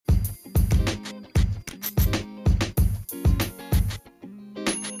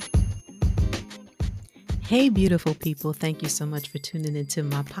Hey, beautiful people. Thank you so much for tuning into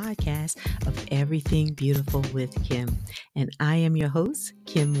my podcast of Everything Beautiful with Kim. And I am your host,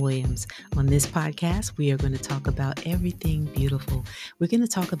 Kim Williams. On this podcast, we are going to talk about everything beautiful. We're going to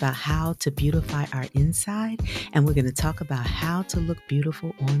talk about how to beautify our inside, and we're going to talk about how to look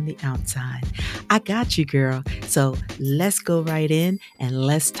beautiful on the outside. I got you, girl. So let's go right in and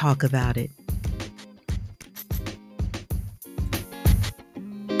let's talk about it.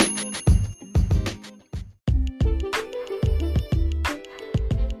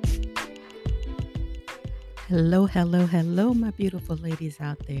 Hello, hello, hello, my beautiful ladies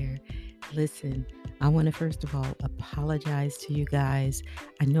out there. Listen, I want to first of all apologize to you guys.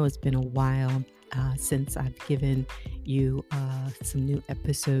 I know it's been a while since I've given you some new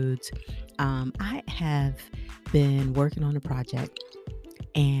episodes. I have been working on a project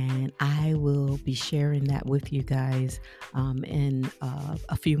and I will be sharing that with you guys in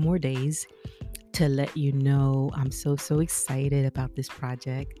a few more days to let you know I'm so excited about this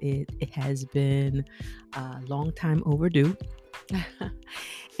project. It has been a long time overdue,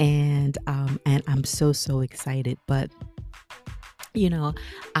 and I'm so excited. But you know,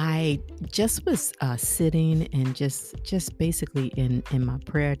 I just was sitting and just basically in my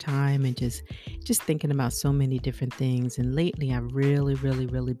prayer time and just thinking about so many different things. And lately, I've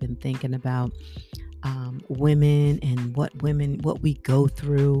really been thinking about women and what we go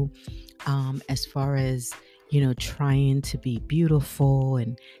through as far as trying to be beautiful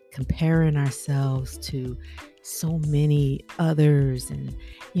and comparing ourselves to so many others. And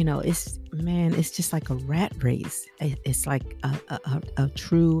it's just like a rat race. It's like a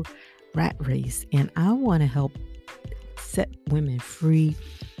true rat race, and I want to help set women free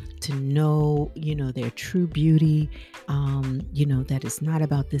to know, their true beauty, that it's not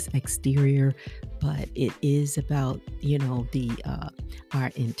about this exterior, but it is about, our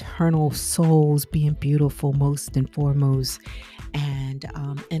internal souls being beautiful most and foremost. And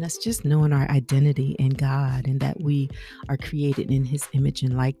us just knowing our identity in God and that we are created in his image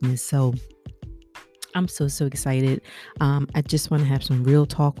and likeness. So I'm so excited. I just want to have some real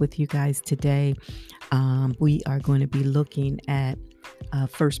talk with you guys today. We are going to be looking at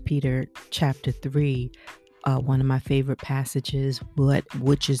First Peter chapter 3, one of my favorite passages,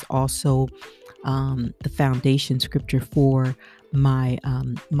 which is also the foundation scripture for my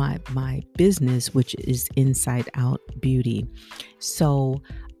business, which is Inside Out Beauty. So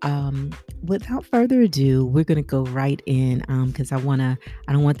without further ado, we're going to go right in because I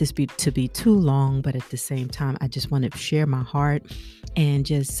don't want this to be too long, but at the same time, I just want to share my heart and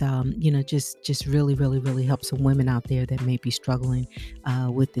just really help some women out there that may be struggling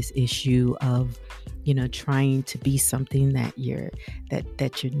with this issue of trying to be something that you're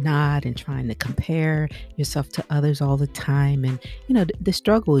not, and trying to compare yourself to others all the time. And the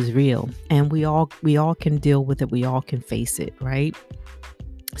struggle is real, and we all can deal with it. We all can face it, right?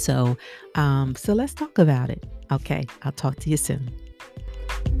 So let's talk about it. Okay, I'll talk to you soon.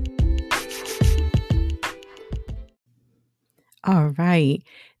 All right.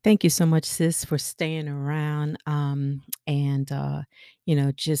 Thank you so much, sis, for staying around. And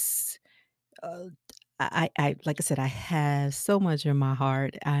just uh, like I said, I have so much in my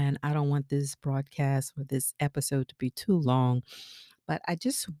heart, and I don't want this broadcast or this episode to be too long. But I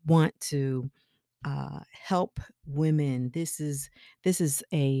just want to help women. This is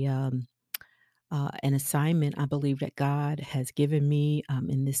an assignment I believe that God has given me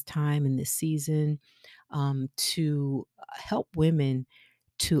in this time, in this season, to help women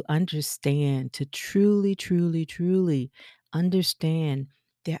to understand, to truly understand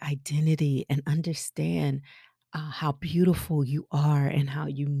their identity and understand how beautiful you are and how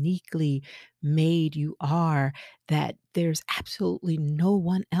uniquely made you are, that there's absolutely no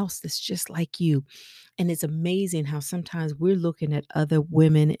one else that's just like you. And it's amazing how sometimes we're looking at other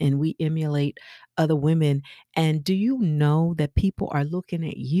women and we emulate other women. And do you know that people are looking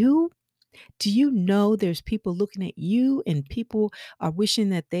at you? Do you know there's people looking at you, and people are wishing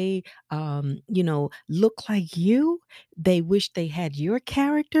that they, look like you? They wish they had your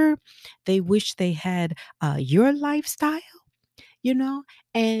character. They wish they had your lifestyle, you know?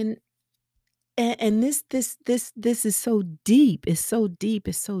 And and this is so deep. It's so deep.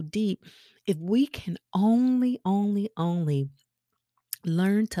 It's so deep. If we can only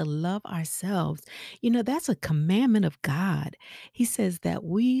learn to love ourselves. That's a commandment of God. He says that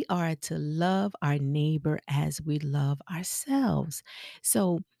we are to love our neighbor as we love ourselves.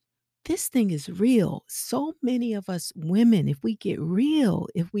 So this thing is real. So many of us women, if we get real,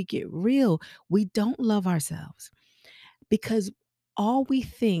 we don't love ourselves because all we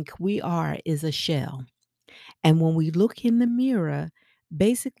think we are is a shell. And when we look in the mirror,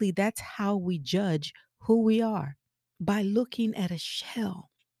 basically that's how we judge who we are by looking at a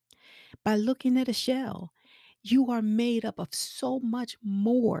shell. By looking at a shell, you are made up of so much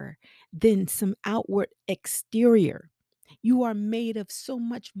more than some outward exterior. You are made of so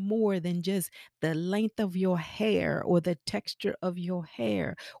much more than just the length of your hair or the texture of your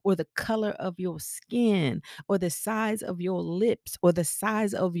hair or the color of your skin or the size of your lips or the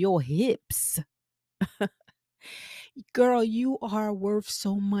size of your hips. Girl, you are worth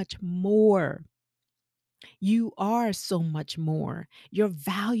so much more. You are so much more. Your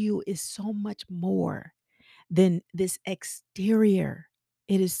value is so much more than this exterior.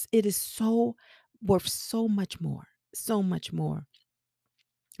 It is so worth so much more. So much more.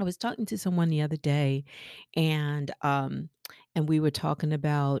 I was talking to someone the other day and we were talking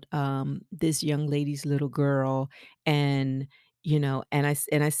about this young lady's little girl and and I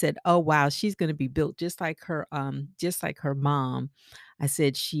said, "Oh wow, she's going to be built just like her mom." I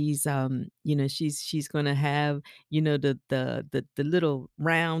said she's going to have, the little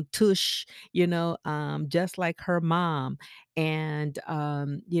round tush, just like her mom. And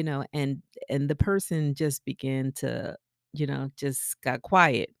and the person just began to, just got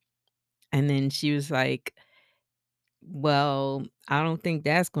quiet. And then she was like, "Well, I don't think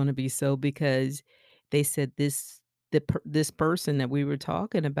that's gonna be so because they said this person that we were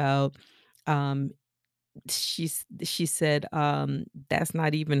talking about, um, she said, that's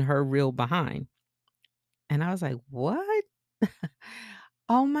not even her real behind." And I was like, "What?"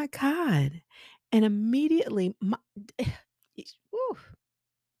 Oh my god. And immediately woo,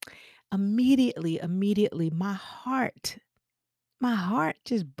 immediately my heart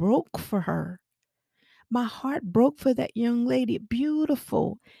just broke for her. My heart broke for that young lady,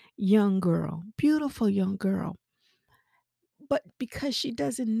 beautiful young girl. But because she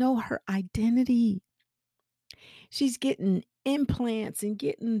doesn't know her identity, she's getting implants and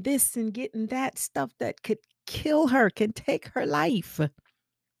getting this and getting that stuff that could kill her, can take her life.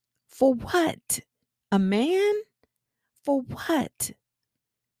 For what? A man? For what?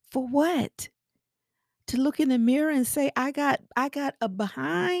 For what? To look in the mirror and say, I got a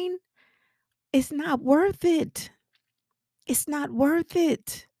behind? It's not worth it. It's not worth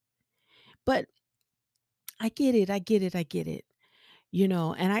it. But I get it. I get it. I get it.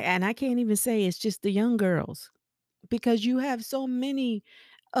 And I can't even say it's just the young girls because you have so many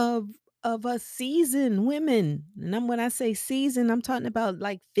of of us seasoned women. And when I say seasoned, I'm talking about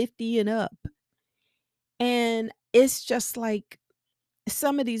like 50 and up. And it's just like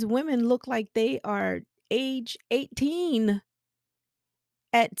some of these women look like they are age 18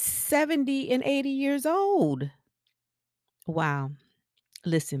 at 70 and 80 years old. Wow.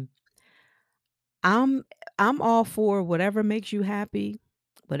 Listen, I'm I'm all for whatever makes you happy,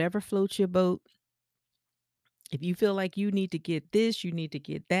 whatever floats your boat. If you feel like you need to get this, you need to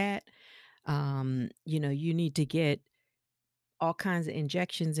get that. You need to get all kinds of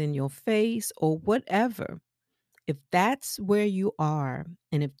injections in your face or whatever. If that's where you are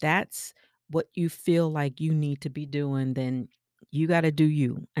and if that's what you feel like you need to be doing, then you got to do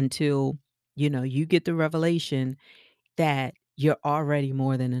you until, you get the revelation that you're already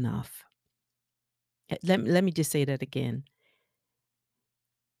more than enough. Let me just say that again.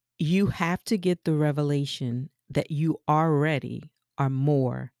 You have to get the revelation that you already are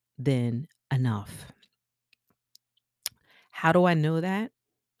more than enough. How do I know that?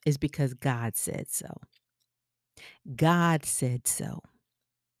 Is because God said so. God said so.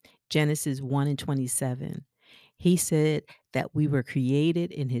 Genesis 1 and 27. He said that we were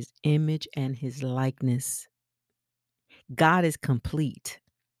created in his image and his likeness. God is complete.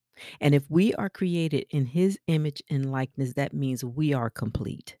 And if we are created in his image and likeness, that means we are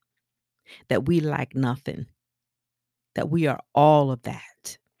complete, that we lack nothing, that we are all of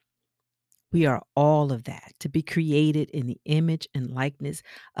that. We are all of that to be created in the image and likeness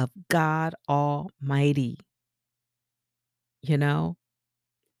of God Almighty. You know,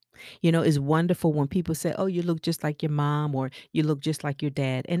 it's wonderful when people say, "Oh, you look just like your mom," or "You look just like your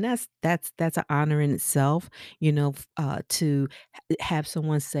dad," and that's an honor in itself. To have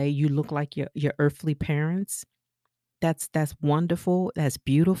someone say you look like your earthly parents. That's wonderful. That's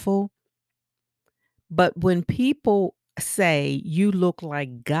beautiful. But when people say you look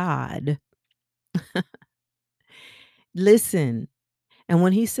like God, listen. And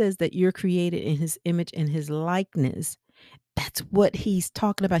when he says that you're created in his image and his likeness, that's what he's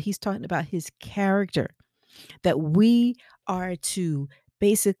talking about. He's talking about his character, that we are to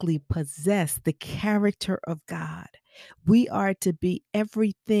basically possess the character of God. We are to be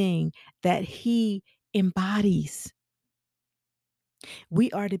everything that he embodies. We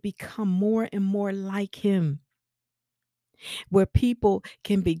are to become more and more like him, where people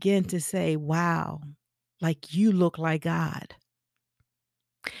can begin to say, wow. like, you look like God.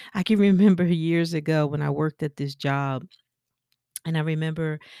 I can remember years ago when I worked at this job, and I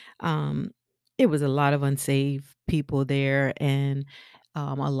remember, um, it was a lot of unsaved people there and,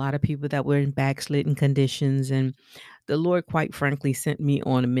 a lot of people that were in backslidden conditions, and the Lord, quite frankly, sent me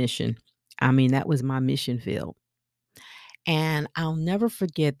on a mission. I mean, that was my mission field. And I'll never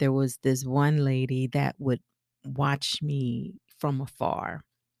forget there was this one lady that would watch me from afar,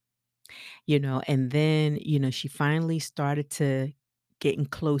 and then, she finally started to getting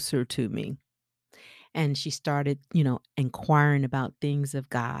closer to me. And she started, inquiring about things of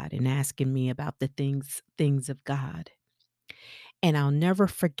God and asking me about the things of God. And I'll never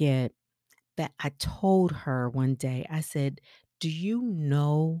forget that I told her one day, I said, "Do you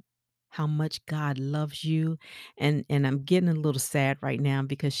know how much God loves you?" And I'm getting a little sad right now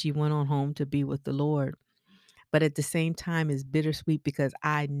because she went on home to be with the Lord. But at the same time, it's bittersweet because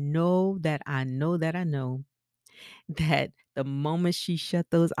I know that I know that I know that the moment she shut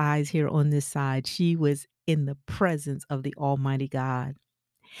those eyes here on this side, she was in the presence of the Almighty God.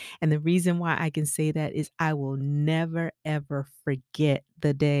 And the reason why I can say that is I will never, ever forget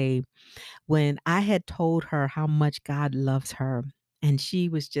the day when I had told her how much God loves her. And she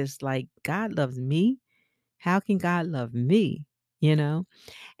was just like, "God loves me? How can God love me?" You know?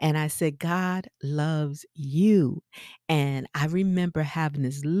 And I said, "God loves you." And I remember having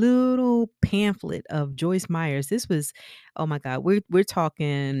this little pamphlet of Joyce Myers. This was, oh my God, we're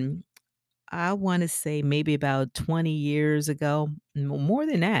talking, I want to say maybe about 20 years ago, more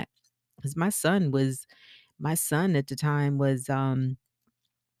than that. Because my son at the time was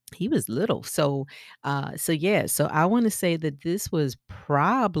he was little. So yeah, so I want to say that this was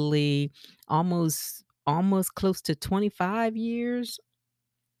probably almost close to 25 years,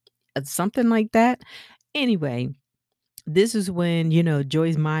 something like that. Anyway, this is when,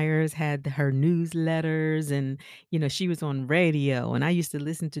 Joyce Myers had her newsletters and, she was on radio and I used to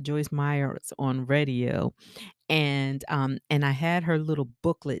listen to Joyce Myers on radio and I had her little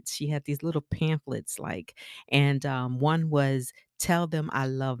booklets. She had these little pamphlets like and one was tell them I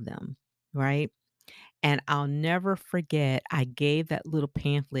love them, right? And I'll never forget I gave that little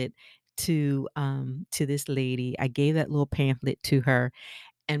pamphlet to this lady. I gave that little pamphlet to her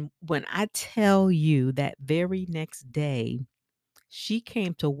and when I tell you that very next day, she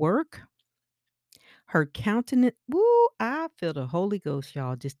came to work, her countenance, woo, I feel the Holy Ghost,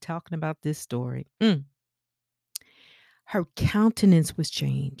 y'all, just talking about this story. Her countenance was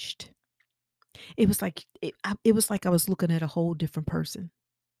changed. It was like I was looking at a whole different person.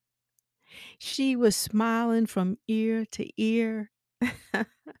 She was smiling from ear to ear,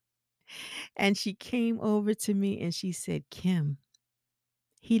 and she came over to me and she said, "Kim,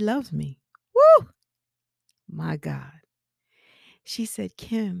 he loves me." Woo! My God. She said,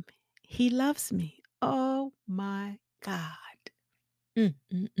 "Kim, he loves me." Oh my God. Mm,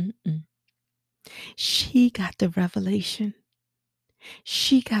 mm, mm, mm. She got the revelation.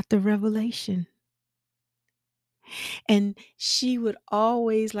 She got the revelation. And she would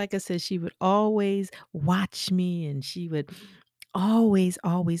always, like I said, she would always watch me and she would always,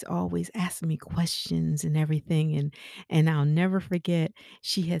 always, always ask me questions and everything. And I'll never forget,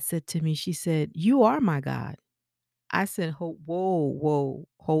 she had said to me, she said, "You are my God." I said, Whoa, whoa,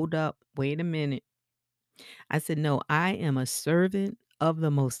 hold up, wait a minute." I said, "No, I am a servant of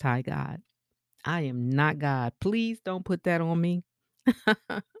the Most High God. I am not God. Please don't put that on me."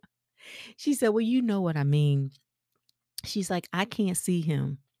 She said, "Well, you know what I mean." She's like, "I can't see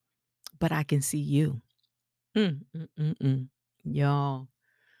him, but I can see you." Mm, mm, mm, mm. Y'all,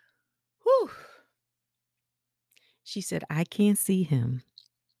 whew. She said, "I can't see him,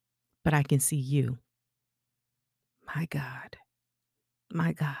 but I can see you." My God,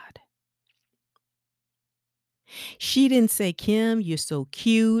 my God. She didn't say, "Kim, you're so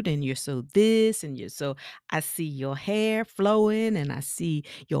cute and you're so this and you're so I see your hair flowing and I see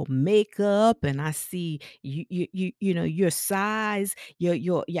your makeup and I see your size,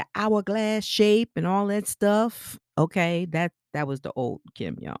 your hourglass shape and all that stuff." Okay, that was the old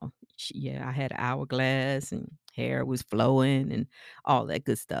Kim, y'all. Yeah, I had an hourglass and hair was flowing and all that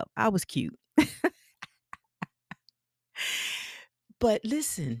good stuff. I was cute. But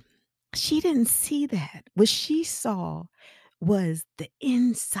listen, she didn't see that. What she saw was the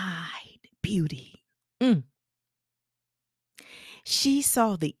inside beauty. Mm. She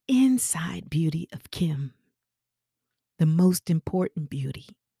saw the inside beauty of Kim, the most important beauty.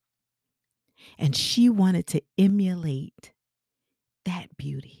 And she wanted to emulate that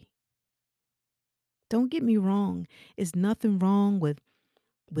beauty. Don't get me wrong. There's nothing wrong with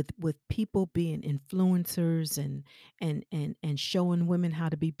with people being influencers and showing women how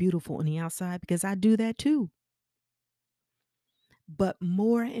to be beautiful on the outside, because I do that too. But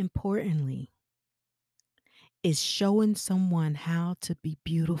more importantly is showing someone how to be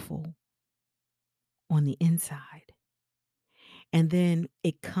beautiful on the inside, and then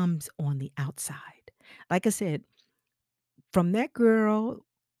it comes on the outside. Like I said, from that girl,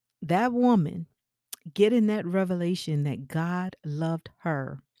 that woman getting that revelation that God loved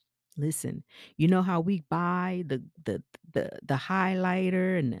her. Listen, you know how we buy the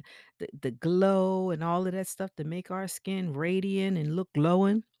highlighter and the glow and all of that stuff to make our skin radiant and look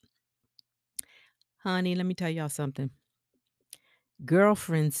glowing? Honey, let me tell y'all something.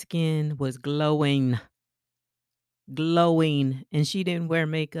 Girlfriend's skin was glowing, glowing, and she didn't wear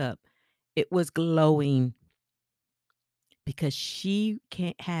makeup. It was glowing because she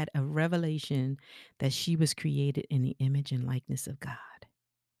can't had a revelation that she was created in the image and likeness of God.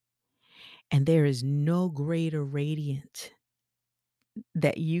 And there is no greater radiant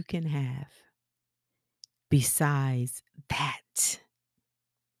that you can have besides that.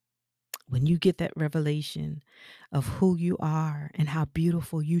 When you get that revelation of who you are and how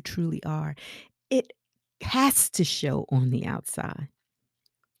beautiful you truly are, it has to show on the outside.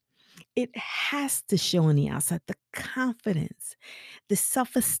 It has to show on the outside. The confidence, the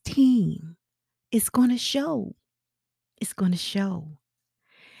self esteem is going to show. It's going to show.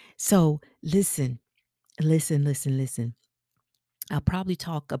 So listen, listen, listen, listen. I'll probably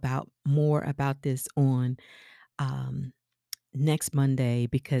talk about more about this on um, next Monday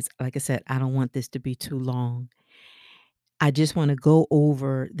because, like I said, I don't want this to be too long. I just want to go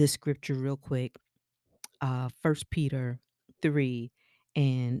over this scripture real quick. 1 Peter 3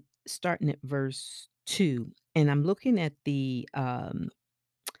 and starting at verse 2. And I'm looking at the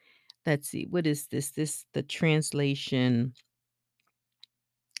let's see, what is this? This the translation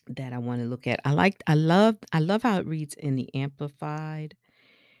that I want to look at. I love how it reads in the amplified.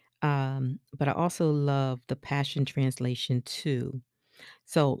 But I also love the Passion Translation too.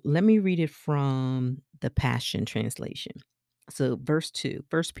 So let me read it from the Passion Translation. So, verse 2,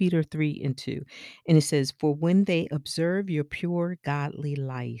 First Peter 3 and 2. And it says, "For when they observe your pure, godly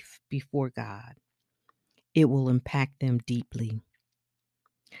life before God, it will impact them deeply.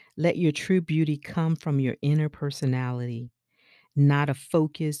 Let your true beauty come from your inner personality, not a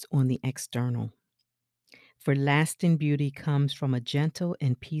focus on the external. For lasting beauty comes from a gentle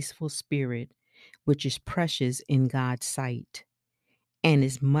and peaceful spirit, which is precious in God's sight and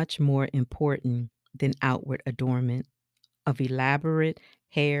is much more important than outward adornment of elaborate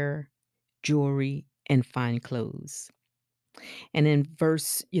hair, jewelry, and fine clothes." And then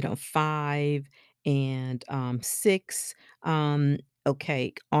verse, 5 and 6,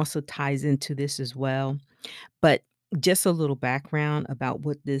 okay, also ties into this as well. But just a little background about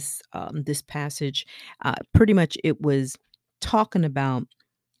what this passage, pretty much it was talking about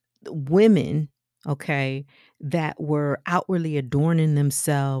women, okay, that were outwardly adorning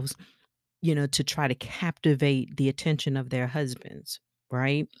themselves, to try to captivate the attention of their husbands,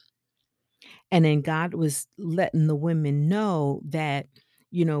 right? And then God was letting the women know that,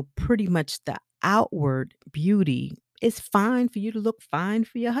 pretty much the outward beauty is fine for you to look fine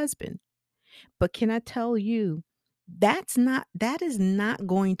for your husband. But can I tell you, that is not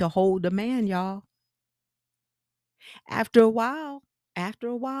going to hold a man, y'all. After a while,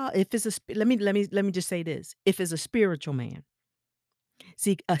 if it's let me just say this. If it's a spiritual man,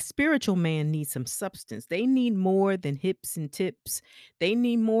 see, a spiritual man needs some substance. They need more than hips and tips. They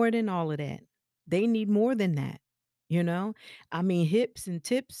need more than all of that. They need more than that. You know? I mean, hips and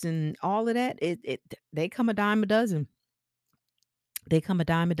tips and all of that, it they come a dime a dozen. They come a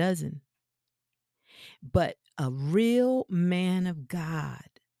dime a dozen. But a real man of God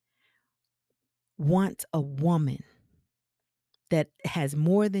wants a woman that has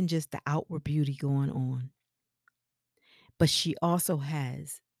more than just the outward beauty going on, but she also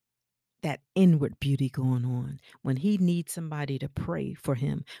has that inward beauty going on. When he needs somebody to pray for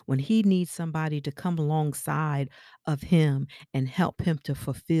him, when he needs somebody to come alongside of him and help him to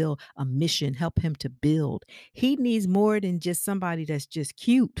fulfill a mission, help him to build, he needs more than just somebody that's just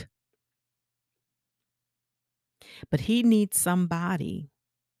cute, but he needs somebody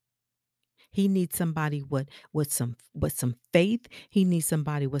with some faith. He needs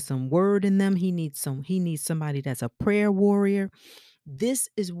somebody with some word in them. He needs somebody that's a prayer warrior. This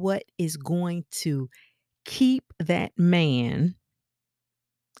is what is going to keep that man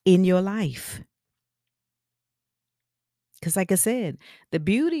in your life. Because, like I said, the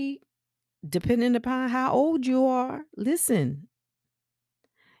beauty, depending upon how old you are, listen,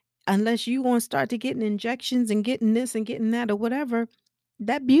 unless you want to start to getting injections and getting this and getting that or whatever,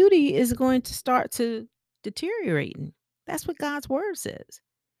 that beauty is going to start to deteriorating. That's what God's word says.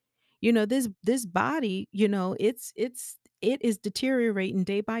 This body, it is deteriorating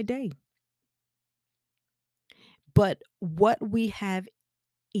day by day. But what we have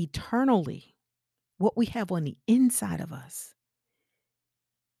eternally, what we have on the inside of us,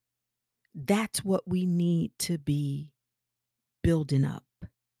 that's what we need to be building up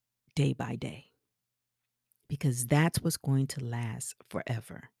day by day, because that's what's going to last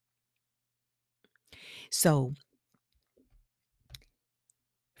forever. So,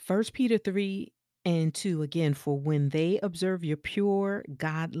 First Peter 3 and 2 again, for when they observe your pure,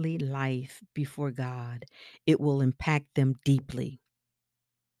 godly life before God, it will impact them deeply.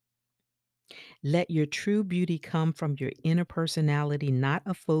 Let your true beauty come from your inner personality, not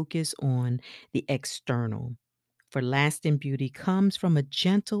a focus on the external. For lasting beauty comes from a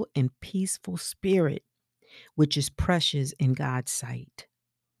gentle and peaceful spirit, which is precious in God's sight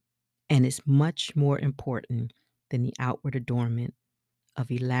and is much more important than the outward adornment of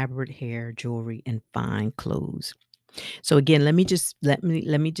elaborate hair, jewelry, and fine clothes. So again, let me just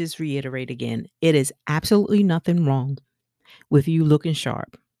reiterate again. It is absolutely nothing wrong with you looking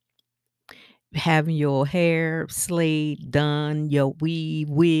sharp, having your hair slayed, done, your weave,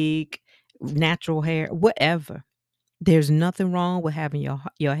 wig, natural hair, whatever. There's nothing wrong with having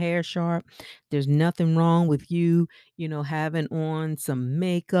your hair sharp. There's nothing wrong with you, having on some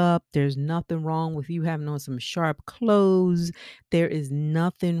makeup. There's nothing wrong with you having on some sharp clothes. There is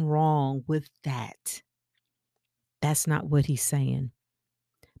nothing wrong with that. That's not what he's saying.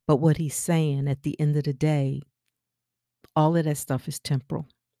 But what he's saying at the end of the day, all of that stuff is temporal.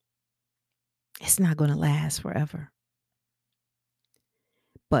 It's not going to last forever.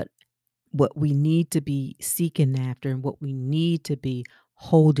 But what we need to be seeking after and what we need to be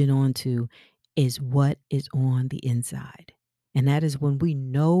holding on to is what is on the inside. And that is when we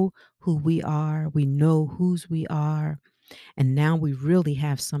know who we know whose we are, and now we really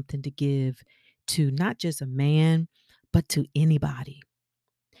have something to give to not just a man, but to anybody.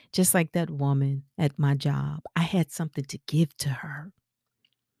 Just like that woman at my job, I had something to give to her.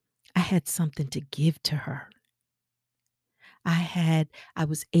 I had something to give to her. I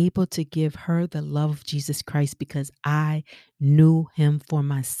was able to give her the love of Jesus Christ because I knew him for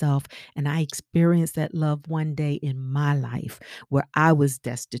myself, and I experienced that love one day in my life where I was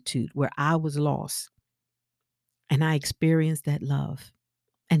destitute, where I was lost, and I experienced that love,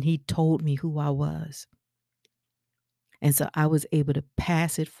 and he told me who I was. And so I was able to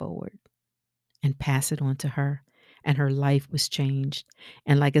pass it forward and pass it on to her, and her life was changed.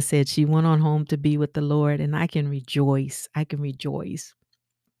 And like I said, she went on home to be with the Lord, and I can rejoice. I can rejoice.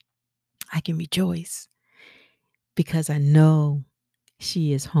 I can rejoice because I know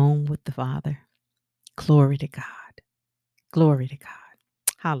she is home with the Father. Glory to God. Glory to God.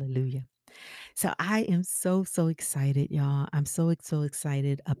 Hallelujah. So I am so, so excited, y'all. I'm so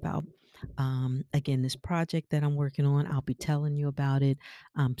excited about, again, this project that I'm working on. I'll be telling you about it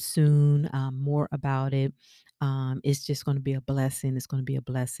soon, more about it. It's just going to be a blessing. It's going to be a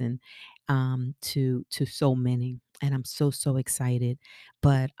blessing to so many. And I'm so, so excited.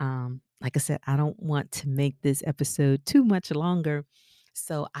 But like I said, I don't want to make this episode too much longer.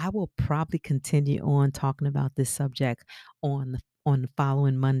 So I will probably continue on talking about this subject on the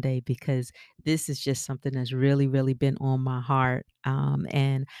following Monday, because this is just something that's really, really been on my heart.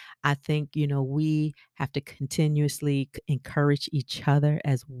 And I think, we have to continuously encourage each other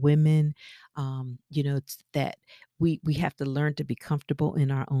as women, that we have to learn to be comfortable in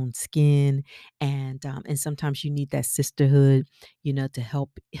our own skin. And sometimes you need that sisterhood, to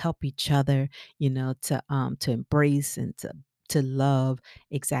help each other, to embrace and to love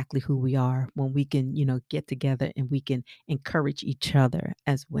exactly who we are, when we can, get together and we can encourage each other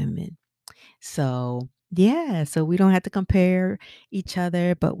as women. So, yeah, so we don't have to compare each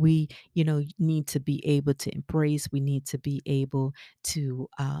other, but we, need to be able to embrace. We need to be able to,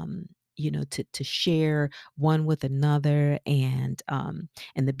 to share one with another, and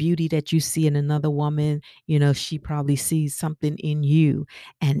the beauty that you see in another woman, she probably sees something in you,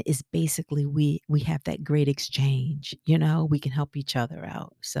 and it's basically we have that great exchange. We can help each other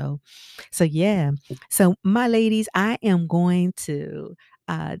out. So yeah. So my ladies, I am going to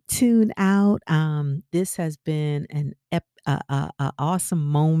tune out. This has been a awesome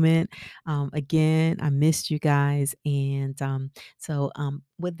moment. Again, I missed you guys, and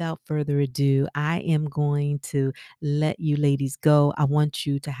without further ado, I am going to let you ladies go. I want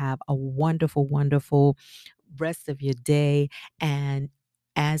you to have a wonderful, wonderful rest of your day, and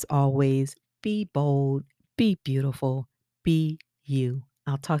as always, be bold, be beautiful, be you.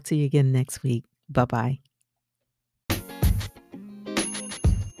 I'll talk to you again next week. Bye bye.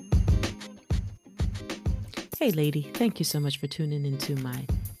 Hey, lady, thank you so much for tuning into my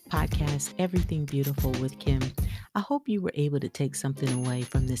podcast, Everything Beautiful with Kim. I hope you were able to take something away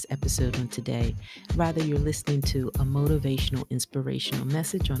from this episode on today. Rather, you're listening to a motivational, inspirational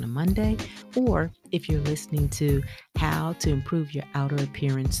message on a Monday, or if you're listening to How to Improve Your Outer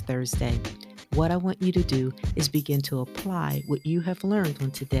Appearance Thursday. What I want you to do is begin to apply what you have learned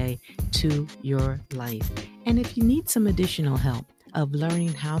on today to your life. And if you need some additional help of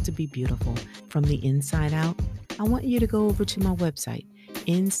learning how to be beautiful from the inside out, I want you to go over to my website,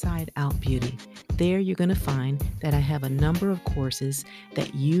 Inside Out Beauty. There you're going to find that I have a number of courses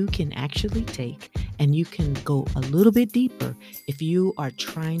that you can actually take, and you can go a little bit deeper if you are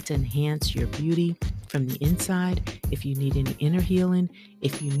trying to enhance your beauty from the inside, if you need any inner healing,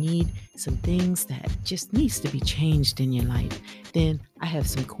 if you need some things that just needs to be changed in your life, then I have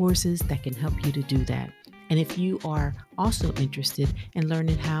some courses that can help you to do that. And if you are also interested in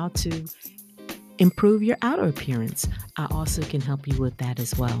learning how to improve your outer appearance, I also can help you with that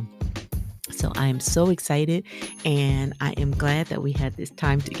as well. So I am so excited, and I am glad that we had this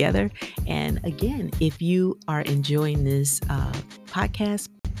time together. And again, if you are enjoying this podcast,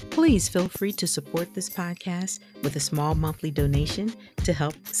 please feel free to support this podcast with a small monthly donation to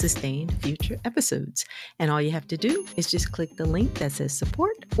help sustain future episodes. And all you have to do is just click the link that says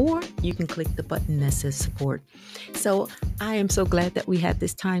support, or you can click the button that says support. So I am so glad that we had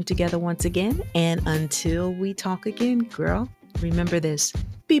this time together once again. And until we talk again, girl, remember this: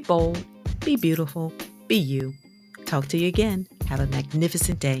 be bold, be beautiful, be you. Talk to you again. Have a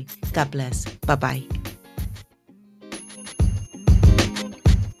magnificent day. God bless. Bye-bye.